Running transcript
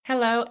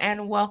Hello,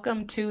 and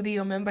welcome to the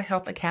Umemba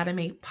Health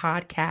Academy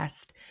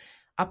podcast,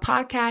 a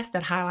podcast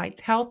that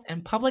highlights health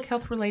and public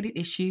health related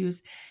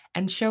issues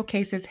and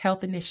showcases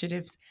health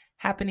initiatives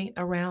happening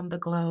around the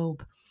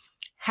globe.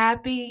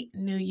 Happy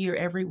New Year,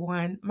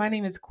 everyone. My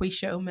name is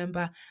Quisha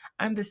Umemba.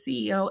 I'm the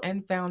CEO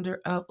and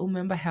founder of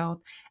Umemba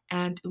Health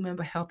and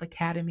Umemba Health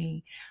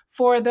Academy.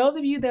 For those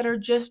of you that are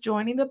just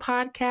joining the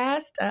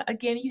podcast,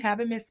 again, you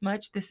haven't missed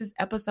much. This is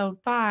episode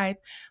 5.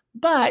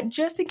 But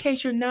just in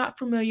case you're not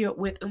familiar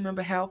with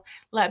Umemba Health,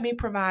 let me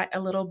provide a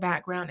little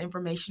background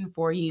information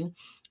for you.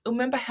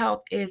 Umemba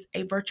Health is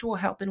a virtual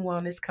health and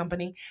wellness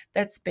company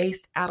that's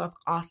based out of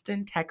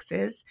Austin,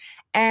 Texas.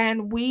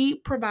 And we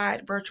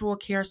provide virtual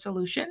care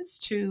solutions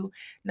to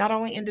not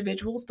only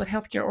individuals, but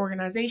healthcare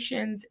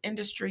organizations,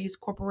 industries,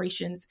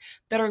 corporations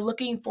that are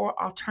looking for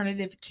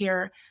alternative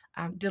care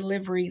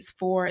deliveries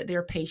for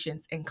their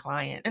patients and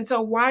clients. And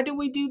so why do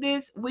we do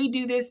this? We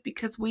do this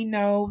because we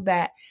know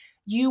that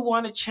you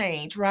want to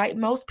change, right?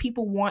 Most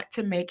people want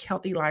to make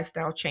healthy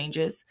lifestyle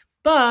changes,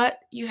 but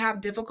you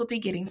have difficulty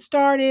getting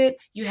started.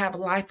 You have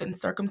life and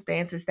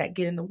circumstances that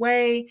get in the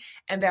way,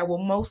 and that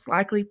will most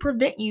likely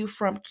prevent you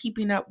from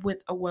keeping up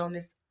with a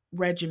wellness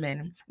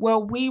regimen.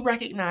 Well, we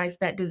recognize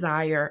that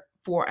desire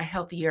for a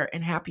healthier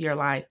and happier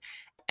life.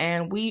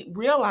 And we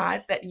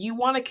realize that you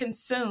want to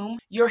consume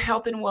your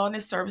health and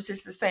wellness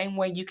services the same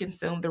way you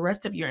consume the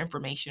rest of your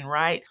information,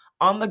 right?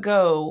 On the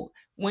go,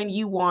 when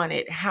you want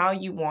it, how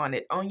you want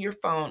it, on your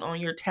phone,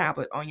 on your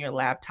tablet, on your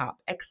laptop,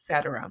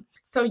 etc.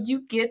 So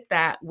you get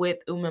that with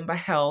Umemba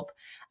Health.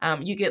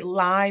 You get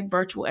live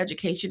virtual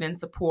education and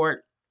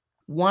support,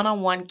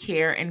 one-on-one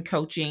care and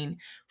coaching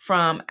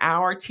from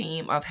our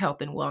team of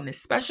health and wellness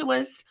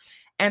specialists.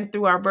 And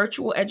through our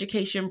virtual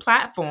education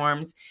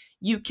platforms,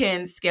 you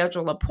can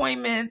schedule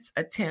appointments,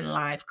 attend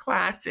live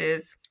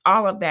classes,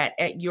 all of that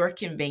at your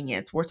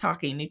convenience. We're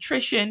talking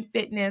nutrition,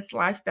 fitness,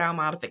 lifestyle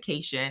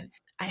modification,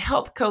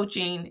 health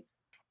coaching.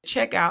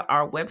 Check out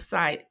our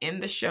website in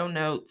the show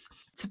notes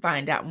to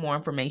find out more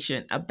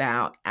information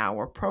about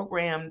our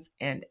programs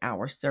and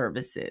our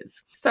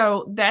services.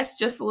 So that's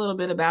just a little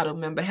bit about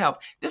Umemba Health.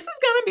 This is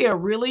going to be a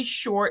really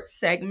short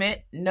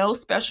segment. No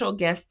special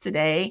guest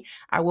today.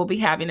 I will be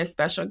having a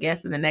special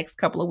guest in the next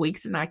couple of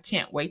weeks, and I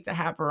can't wait to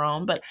have her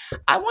on. But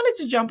I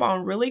wanted to jump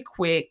on really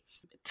quick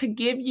to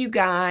give you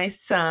guys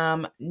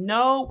some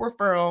no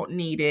referral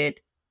needed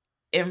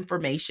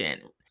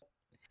information.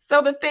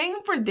 So the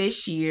theme for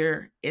this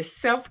year is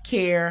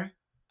self-care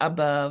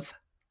above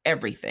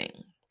everything.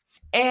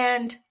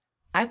 And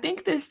I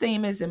think this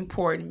theme is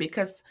important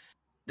because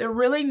there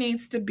really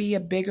needs to be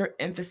a bigger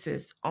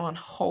emphasis on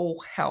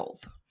whole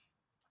health.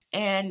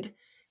 And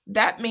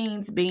that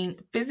means being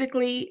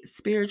physically,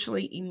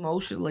 spiritually,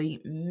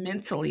 emotionally,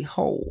 mentally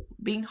whole,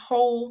 being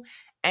whole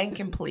and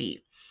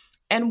complete.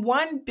 And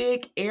one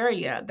big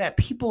area that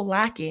people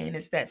lack in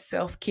is that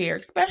self-care,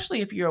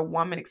 especially if you're a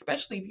woman,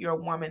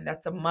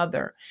 that's a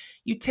mother.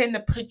 You tend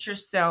to put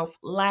yourself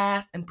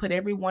last and put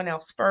everyone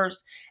else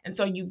first. And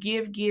so you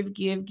give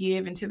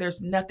until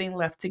there's nothing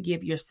left to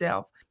give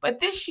yourself. But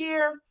this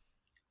year,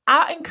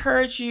 I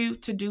encourage you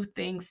to do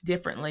things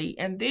differently.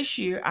 And this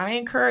year, I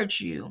encourage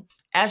you,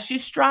 as you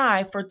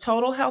strive for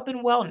total health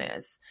and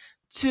wellness,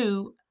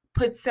 to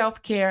put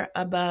self-care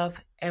above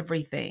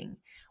everything.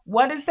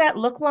 What does that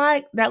look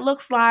like? That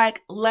looks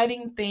like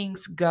letting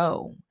things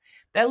go.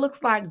 That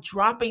looks like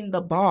dropping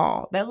the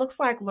ball. That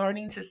looks like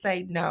learning to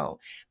say no.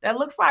 That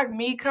looks like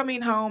me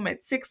coming home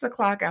at 6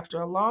 o'clock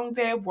after a long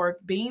day of work,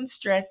 being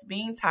stressed,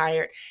 being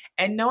tired,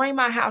 and knowing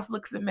my house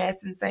looks a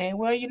mess and saying,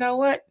 well, you know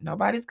what?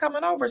 Nobody's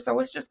coming over, so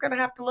it's just going to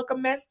have to look a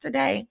mess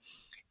today.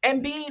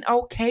 And being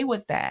okay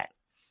with that.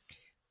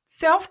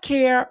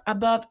 Self-care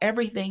above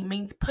everything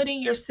means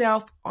putting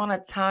yourself on a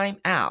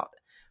timeout.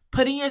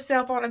 Putting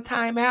yourself on a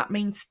timeout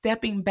means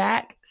stepping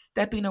back,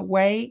 stepping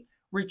away,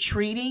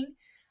 retreating.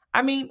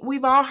 I mean,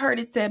 we've all heard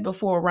it said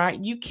before,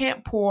 right? You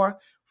can't pour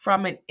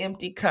from an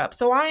empty cup.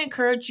 So I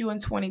encourage you in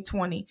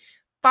 2020,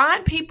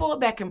 find people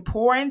that can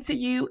pour into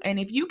you. And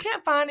if you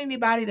can't find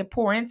anybody to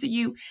pour into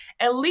you,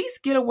 at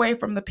least get away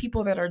from the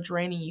people that are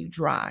draining you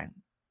dry.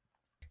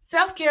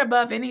 Self-care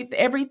above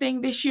everything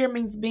this year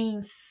means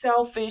being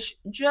selfish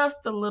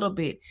just a little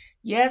bit.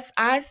 Yes,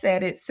 I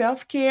said it.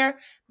 Self-care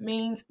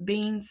means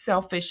being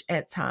selfish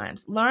at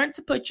times. Learn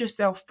to put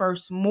yourself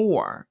first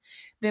more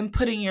than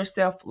putting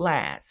yourself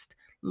last.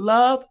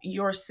 Love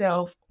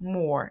yourself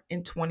more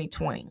in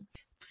 2020.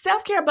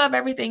 Self-care above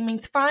everything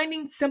means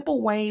finding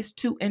simple ways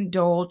to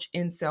indulge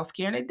in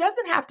self-care. And it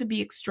doesn't have to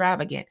be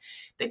extravagant.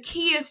 The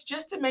key is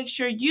just to make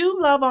sure you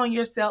love on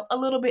yourself a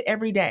little bit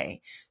every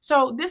day.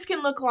 So this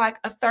can look like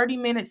a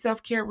 30-minute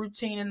self-care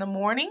routine in the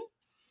morning,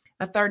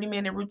 a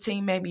 30-minute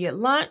routine maybe at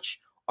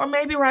lunch, or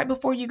maybe right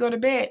before you go to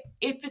bed.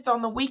 If it's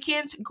on the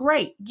weekends,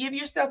 great. Give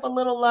yourself a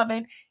little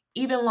loving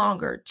even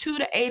longer, 2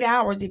 to 8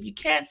 hours. If you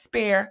can't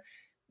spare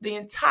the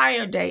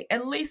entire day,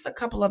 at least a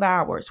couple of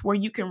hours where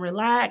you can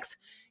relax,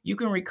 you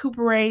can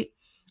recuperate.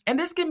 And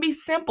this can be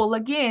simple.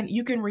 Again,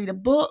 you can read a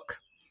book,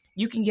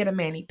 You can get a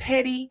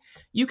mani-pedi.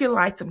 You can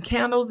light some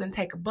candles and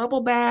take a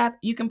bubble bath.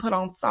 You can put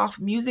on soft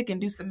music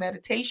and do some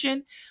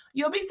meditation.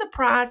 You'll be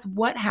surprised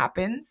what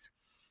happens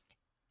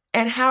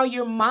and how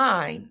your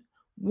mind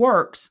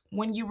works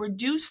when you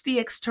reduce the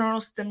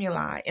external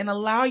stimuli and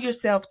allow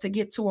yourself to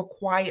get to a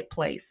quiet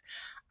place.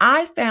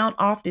 I found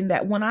often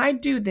that when I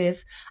do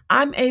this,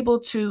 I'm able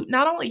to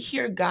not only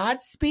hear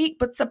God speak,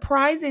 but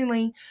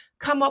surprisingly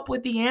come up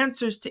with the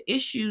answers to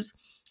issues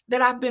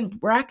that I've been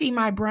racking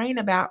my brain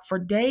about for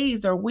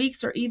days or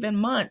weeks or even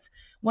months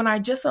when I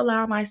just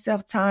allow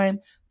myself time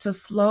to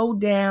slow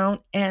down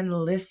and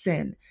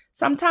listen.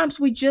 Sometimes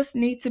we just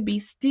need to be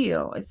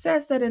still. It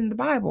says that in the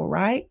Bible,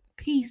 right?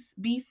 Peace,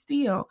 be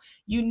still.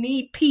 You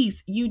need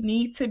peace. You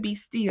need to be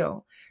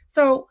still.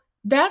 So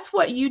that's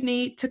what you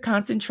need to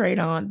concentrate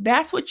on.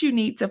 That's what you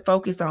need to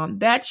focus on.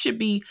 That should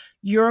be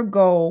your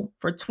goal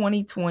for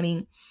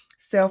 2020,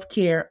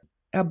 self-care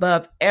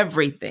above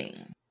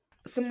everything.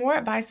 Some more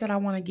advice that I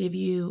want to give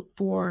you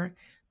for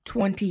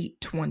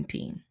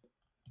 2020.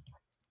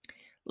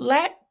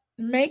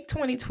 Make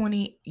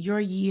 2020 your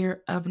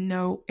year of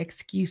no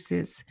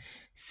excuses.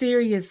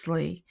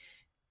 Seriously,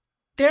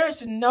 there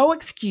is no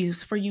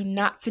excuse for you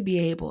not to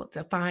be able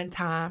to find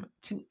time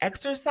to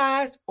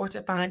exercise or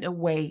to find a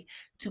way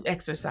to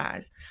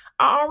exercise.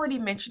 I already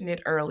mentioned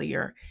it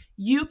earlier.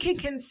 You can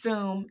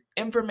consume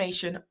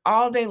information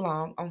all day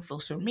long on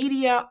social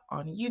media,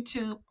 on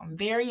YouTube, on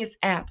various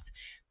apps.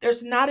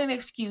 There's not an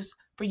excuse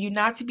for you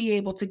not to be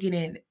able to get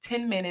in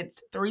 10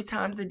 minutes 3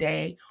 times a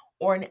day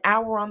or an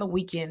hour on the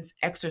weekends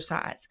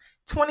exercise.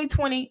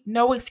 2020,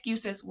 no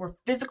excuses. We're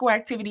physical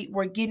activity.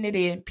 We're getting it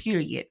in,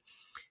 period.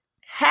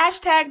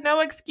 Hashtag no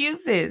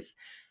excuses.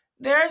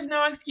 There's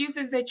no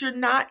excuses that you're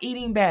not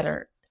eating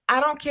better. I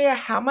don't care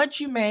how much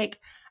you make.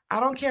 I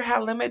don't care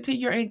how limited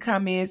your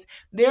income is.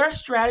 There are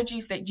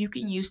strategies that you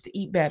can use to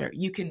eat better.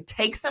 You can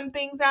take some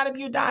things out of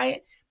your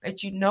diet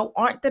that you know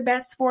aren't the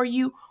best for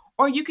you,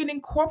 or you can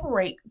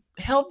incorporate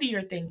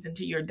healthier things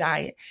into your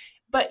diet.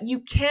 But you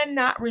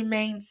cannot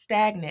remain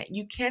stagnant.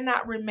 You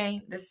cannot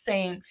remain the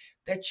same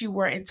that you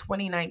were in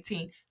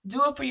 2019.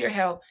 Do it for your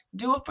health.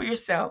 Do it for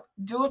yourself.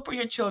 Do it for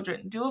your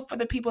children. Do it for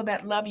the people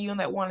that love you and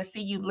that want to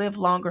see you live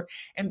longer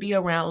and be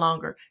around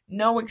longer.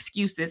 No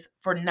excuses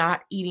for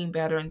not eating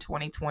better in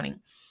 2020.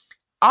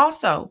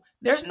 Also,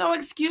 there's no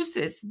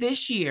excuses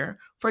this year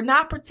for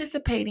not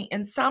participating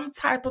in some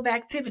type of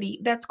activity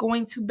that's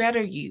going to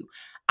better you.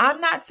 I'm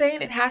not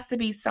saying it has to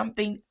be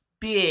something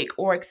big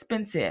or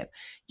expensive.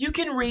 You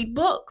can read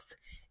books.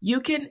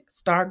 You can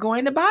start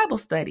going to Bible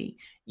study.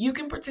 You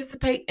can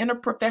participate in a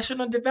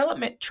professional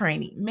development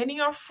training. Many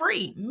are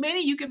free.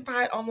 Many you can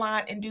find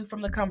online and do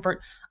from the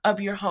comfort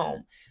of your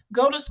home.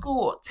 Go to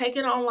school, take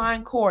an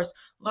online course,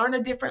 learn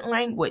a different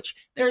language.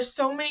 There's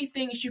so many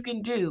things you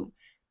can do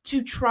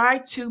to try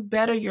to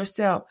better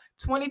yourself.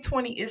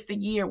 2020 is the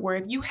year where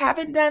if you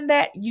haven't done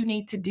that, you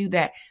need to do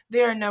that.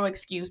 There are no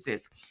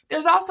excuses.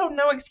 There's also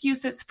no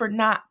excuses for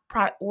not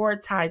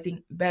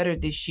prioritizing better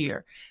this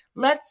year.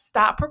 Let's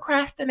stop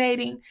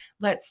procrastinating.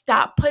 Let's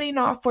stop putting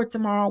off for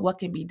tomorrow what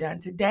can be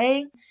done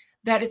today,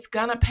 that it's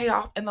going to pay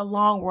off in the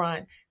long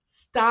run.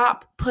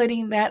 Stop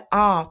putting that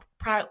off.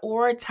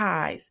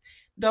 Prioritize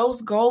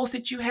those goals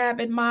that you have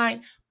in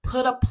mind.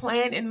 Put a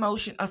plan in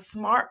motion, a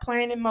smart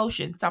plan in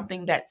motion,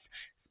 something that's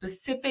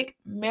specific,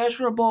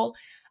 measurable,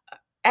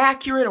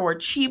 accurate or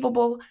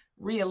achievable,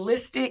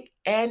 realistic,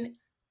 and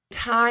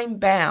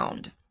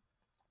time-bound.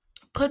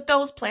 Put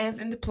those plans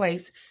into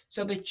place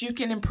so that you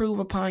can improve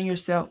upon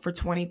yourself for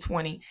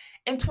 2020.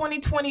 In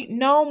 2020,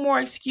 no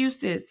more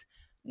excuses.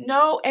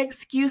 No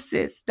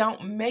excuses.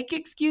 Don't make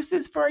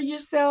excuses for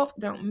yourself.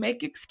 Don't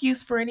make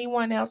excuse for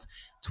anyone else.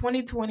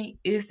 2020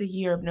 is the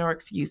year of no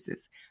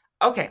excuses.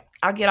 Okay,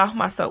 I'll get off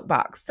my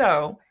soapbox.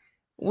 So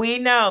we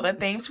know the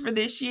themes for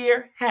this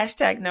year,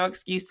 hashtag no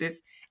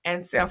excuses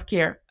and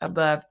self-care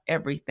above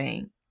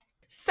everything.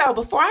 So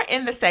before I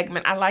end the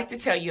segment, I'd like to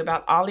tell you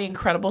about all the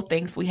incredible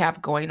things we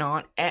have going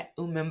on at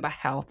Umemba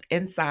Health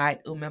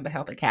inside Umemba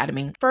Health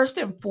Academy. First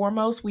and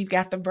foremost, we've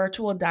got the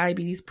virtual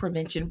diabetes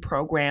prevention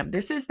program.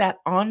 This is that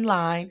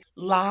online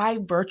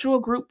live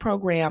virtual group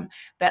program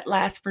that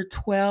lasts for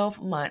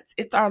 12 months.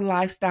 It's our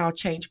lifestyle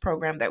change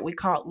program that we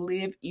call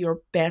Live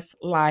Your Best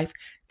Life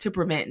to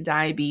Prevent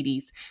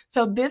Diabetes.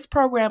 So this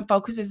program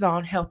focuses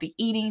on healthy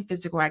eating,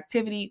 physical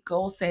activity,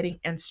 goal setting,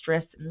 and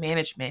stress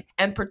management.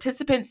 And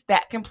participants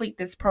that complete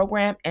this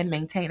program and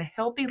maintain a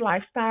healthy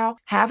lifestyle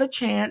have a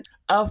chance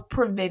of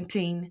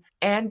preventing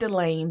and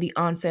delaying the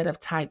onset of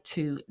type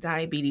 2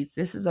 diabetes.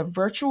 This is a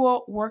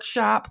virtual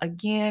workshop.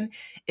 Again,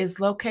 is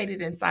located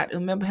inside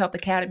Umemba Health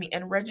Academy,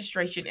 and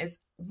registration is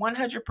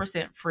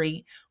 100%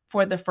 free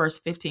for the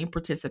first 15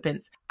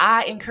 participants.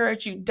 I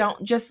encourage you,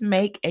 don't just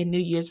make a New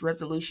Year's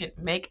resolution,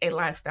 make a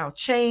lifestyle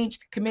change,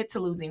 commit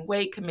to losing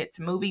weight, commit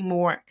to moving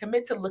more,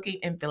 commit to looking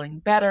and feeling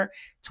better.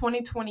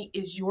 2020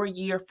 is your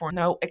year for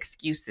no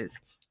excuses.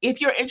 If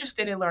you're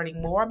interested in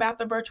learning more about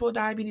the virtual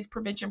diabetes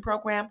prevention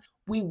program,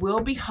 we will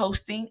be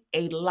hosting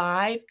a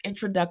live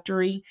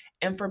introductory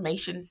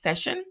information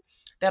session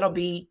that'll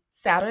be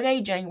Saturday,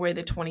 January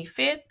the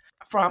 25th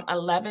from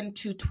 11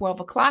 to 12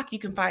 o'clock. You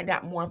can find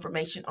out more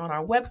information on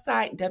our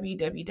website,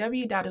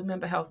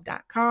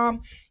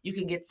 www.umembahealth.com. You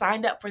can get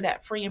signed up for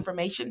that free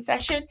information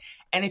session.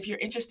 And if you're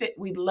interested,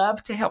 we'd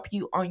love to help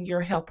you on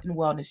your health and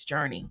wellness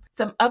journey.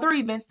 Some other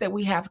events that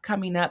we have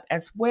coming up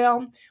as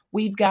well.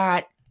 We've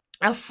got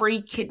a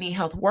free kidney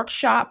health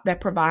workshop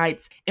that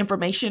provides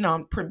information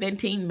on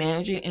preventing,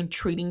 managing, and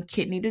treating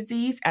kidney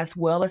disease, as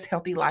well as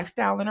healthy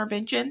lifestyle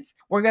interventions.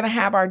 We're going to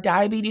have our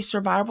diabetes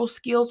survival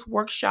skills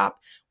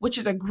workshop, which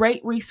is a great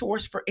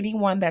resource for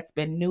anyone that's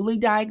been newly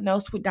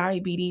diagnosed with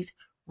diabetes,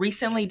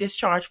 recently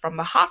discharged from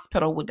the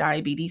hospital with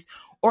diabetes,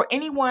 or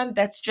anyone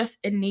that's just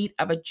in need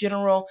of a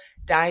general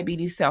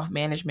diabetes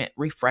self-management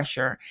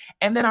refresher.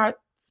 And then our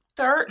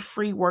third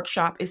free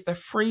workshop is the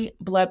free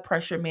blood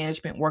pressure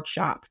management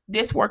workshop.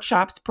 This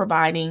workshop's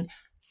providing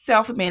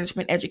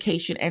self-management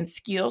education and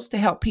skills to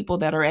help people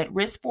that are at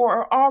risk for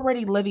or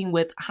already living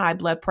with high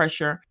blood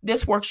pressure.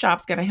 This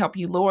workshop's going to help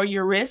you lower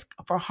your risk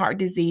for heart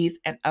disease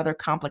and other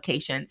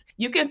complications.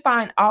 You can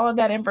find all of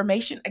that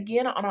information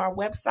again on our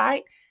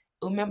website,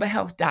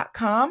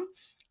 umembahealth.com.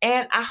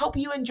 And I hope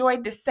you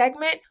enjoyed this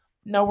segment.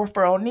 No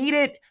referral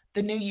needed.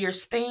 The New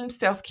Year's theme,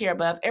 self-care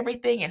above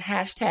everything, and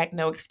hashtag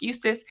no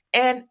excuses.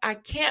 And I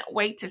can't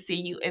wait to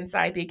see you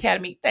inside the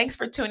Academy. Thanks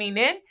for tuning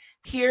in.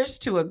 Here's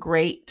to a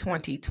great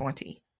 2020.